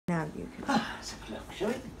Let's have a look, shall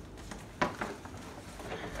we?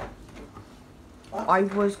 I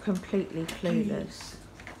was completely clueless.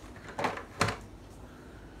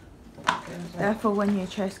 Therefore, when your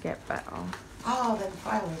chest get better. Oh, them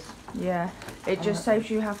flowers. Yeah, it just saves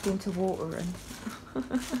you having to water them. Oh,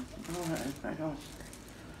 that is very nice.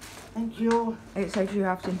 Thank you. It saves you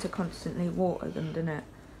having to constantly water them, doesn't it?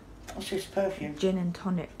 What's this perfume? Gin and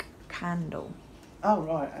tonic candle. Oh,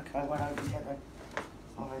 right, okay, well, over here then.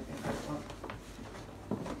 All right, yeah, that's right.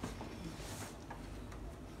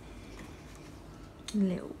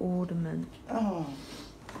 Little ornament. Oh.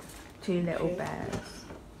 2 little Okay. bears.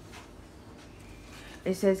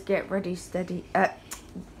 It says get ready, steady.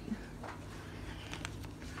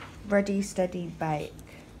 Ready, steady, bake.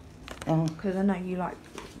 Oh. Because I know you like.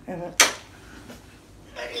 Yeah,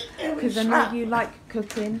 Because I know you like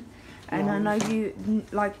cooking, and I know you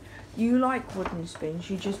like wooden spoons.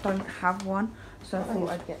 You just don't have one, so I thought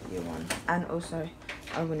I'd get you one. And also,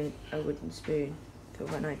 I wanted a wooden spoon for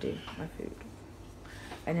when I do my food.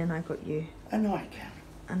 And then I got you a nightgown.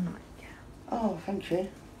 a nightgown. Oh, thank you.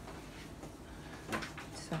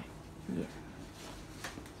 So, yeah.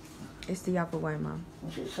 It's the other way, Mum.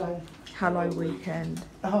 What's it say? Hello, weekend.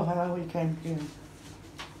 Oh, hello, weekend, yeah.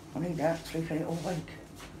 I need that, sleep in it all week.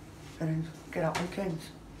 And then get up weekends.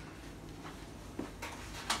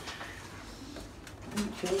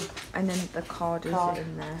 Thank you. And then the card is Card.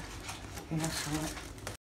 in there. Yeah, that's right.